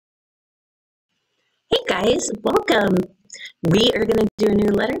guys, welcome. We are going to do a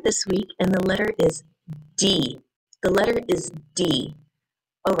new letter this week, and the letter is D. The letter is D.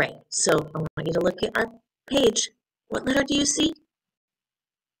 All right, so I want you to look at our page. What letter do you see?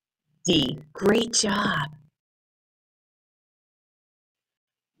 D. Great job.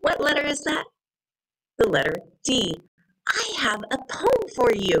 What letter is that? The letter D. I have a poem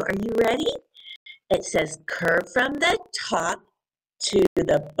for you. Are you ready? It says, curve from the top to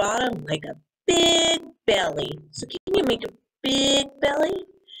the bottom like a big belly. So can you make a big belly?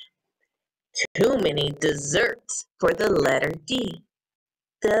 Too many desserts for the letter D.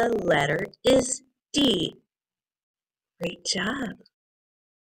 The letter is D. Great job.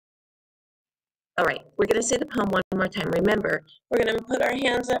 All right, we're going to say the poem one more time. Remember, we're going to put our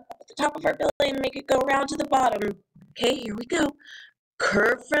hands up at the top of our belly and make it go around to the bottom. Okay, here we go.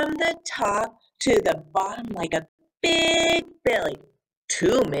 Curve from the top to the bottom like a big belly.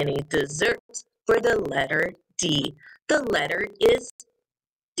 Too many desserts for the letter D. The letter is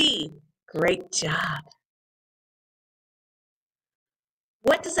D. Great job.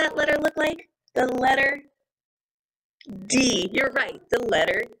 What does that letter look like? The letter D. You're right, the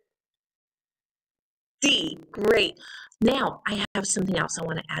letter D. Great. Now, I have something else I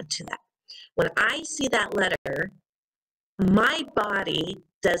want to add to that. When I see that letter, my body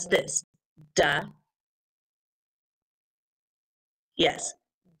does this. Duh. Yes,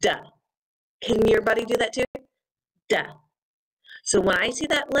 duh. Can your body do that too? Duh. So when I see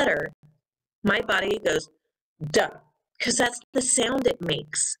that letter, my body goes, duh, because that's the sound it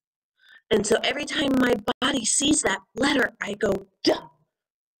makes. And so every time my body sees that letter, I go, duh.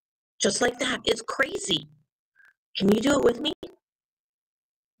 Just like that. It's crazy. Can you do it with me?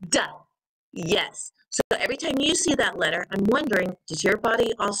 Duh. Yes. So every time you see that letter, I'm wondering, does your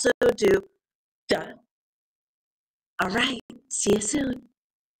body also do duh? All right. See you soon.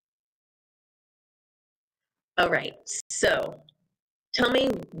 All right. So tell me,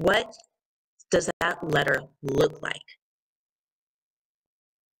 what does that letter look like?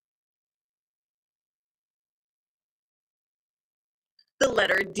 The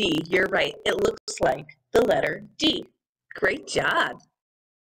letter D. You're right. It looks like the letter D. Great job.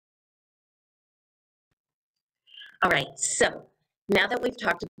 All right, so now that we've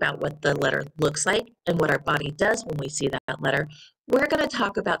talked about what the letter looks like and what our body does when we see that letter, we're going to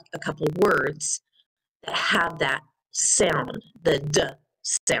talk about a couple words that have that sound, the D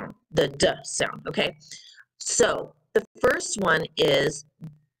sound, okay? So the first one is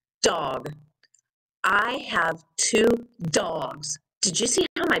dog. I have 2 dogs. Did you see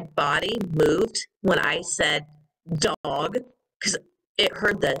how my body moved when I said dog? Because it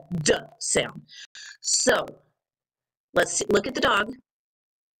heard the D sound. So let's see, look at the dog.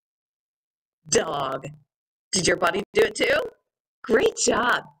 Dog. Did your body do it too? Great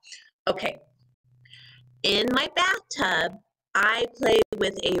job. Okay. In my bathtub, I play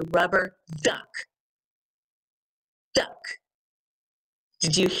with a rubber duck. Duck.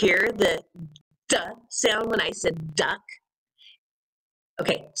 Did you hear the duh sound when I said duck?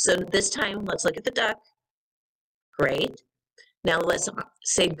 Okay, so this time let's look at the duck. Great. Now let's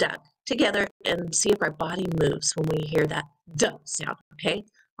say duck together and see if our body moves when we hear that duh sound, okay?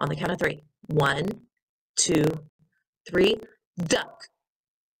 On the count of 3. 1, 2, 3, duck.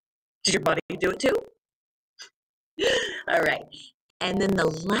 Did your body do it too? All right. And then the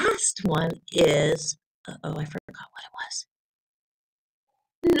last one is, uh-oh, I forgot what it was.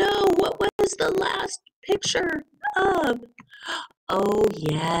 No, what was the last picture of? Oh,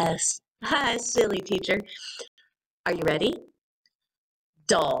 yes. Hi, silly teacher. Are you ready?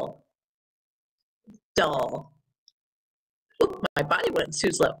 Doll. Doll. Ooh, my body went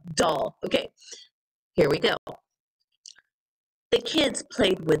too slow. Doll. Okay, here we go. The kids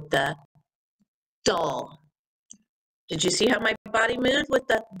played with the doll. Did you see how my body moved with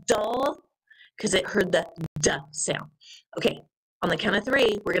the doll? Because it heard the duh sound. Okay, on the count of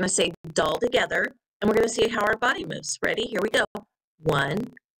 3, we're going to say doll together, and we're going to see how our body moves. Ready? Here we go.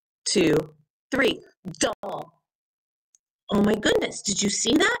 1, 2, 3. Doll. Oh my goodness, did you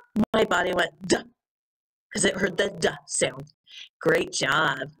see that? My body went duh, because it heard the duh sound. Great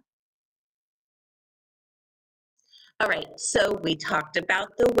job. All right, so we talked about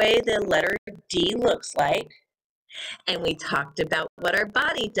the way the letter D looks like, and we talked about what our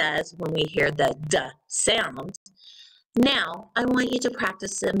body does when we hear the duh sound. Now, I want you to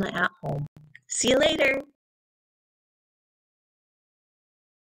practice them at home. See you later.